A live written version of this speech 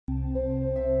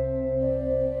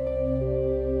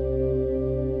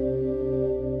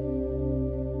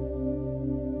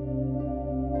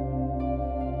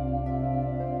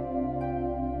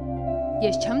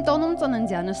Ես չեմ տոնում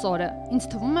ծննդյանս օրը, ինձ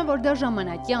թվում է, որ դա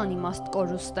ժամանակի անիմաստ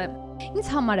կորուստ է։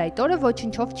 Ինձ համար այդ օրը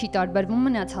ոչնչով չի տարբերվում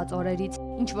մնացած օրերից,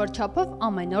 ինչ որ չափով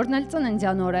ամեն օրն էլ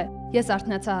ծննդյան օր է։ Ես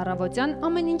արթնացա առավոտյան,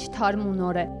 ամեն ինչ թարմ ու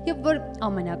նոր է, եւ որ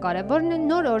ամենակարևորն է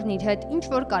նոր օրն իր հետ ինչ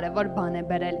որ կարևոր բան է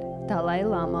բերել։ Դալայ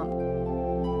Լամա։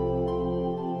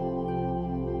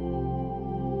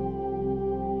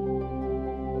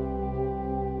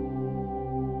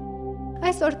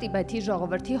 Այսօր Տիբեթի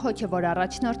ժողովրդի հոգևոր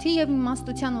առաջնորդի եւ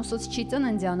իմաստության ուսուցչի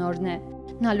ծննդյան օրն է։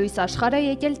 Նա լույս աշխարհ է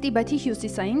եկել Տիբեթի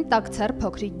հյուսիսային տաքցեր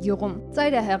փոքրիկ գյուղում,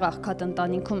 ծայրահեղ աղքատ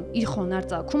ընտանիքում։ Իր խոնարհ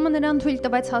ծագումը նրան թույլ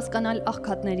տվեց հասկանալ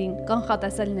աղքատներին,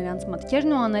 կանխատեսել նրանց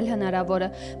մտքերն ու անել հնարավորը,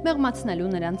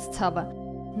 մեղմացնելու նրանց ցավը։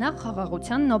 Նա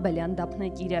խաղաղության նոբելյան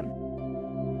դափնեկիր է։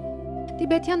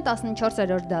 Տիբեթյան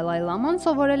 14-րդ Դալայ Լաման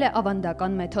սովորել է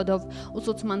ավանդական մեթոդով։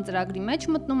 Ուսուցման ծրագրի մեջ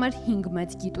մտնում էր 5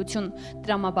 մեծ գիտություն՝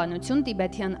 տրամաբանություն,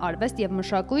 տիբեթյան արվեստ եւ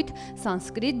մշակույթ,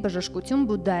 սանսկրիտ, բժշկություն,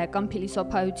 բուդդայական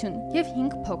փիլիսոփայություն եւ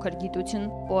 5 փոքր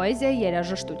գիտություն՝ պոեզիա,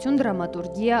 երաժշտություն,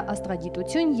 դրամատուրգիա,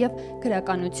 աստղագիտություն եւ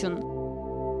գրականություն։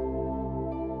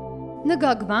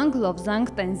 Նգագվանգ Լովզանգ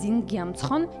Տենզին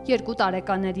Գյամցխոն 2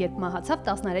 տարեկան էր, երբ մահացավ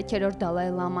 13-րդ Դալայ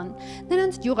Լաման։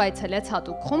 Նրանց գյուղ այցելեց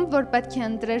հատուկ խումբ, որ պետք է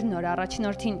ընտրեր նոր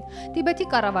առաջնորդին։ Տիբեթի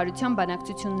կառավարության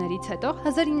բանակցություններից հետո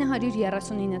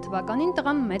 1939 թվականին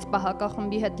տղան մեծ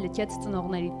պահակախմբի հետ լքեց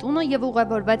ծնողների տունը եւ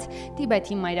ուղևորվեց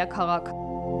Տիբեթի մայրաքաղաք։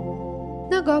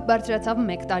 Նա գահ բարձրացավ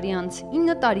 1 տարի անց,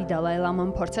 9 տարի Դալայ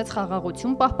Լաման փորձեց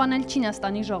խաղաղություն պահպանել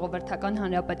Չինաստանի ժողովրդական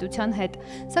հանրապետության հետ,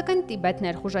 սակայն Տիբետ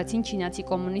ներխուժեցին չինացի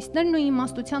կոմունիստներն ու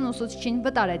իմաստության ուսուցչին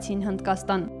վտարեցին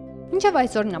Հնդկաստան։ Մինչև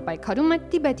այսօր նա պայքարում է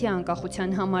Տիբեթի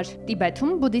անկախության համար։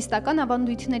 Տիբեթում բուդդիստական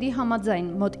ավանդույթների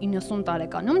համաձայն մոտ 90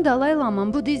 տարեկանում Դալայ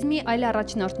Լաման բուդդիզմի այլ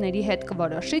առաջնորդների հետ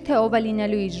կորոշի, թե ով է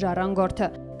լինելու իր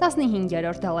ժառանգորդը,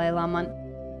 15-րդ Դալայ Լաման։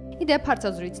 Իդեպ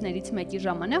հարցազրույցներից մեկի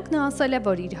ժամանակ նա ասել է,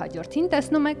 որ իր հաջորդին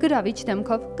տեսնում է գրավիչ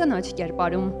դեմքով կնոջ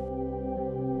կերպարում։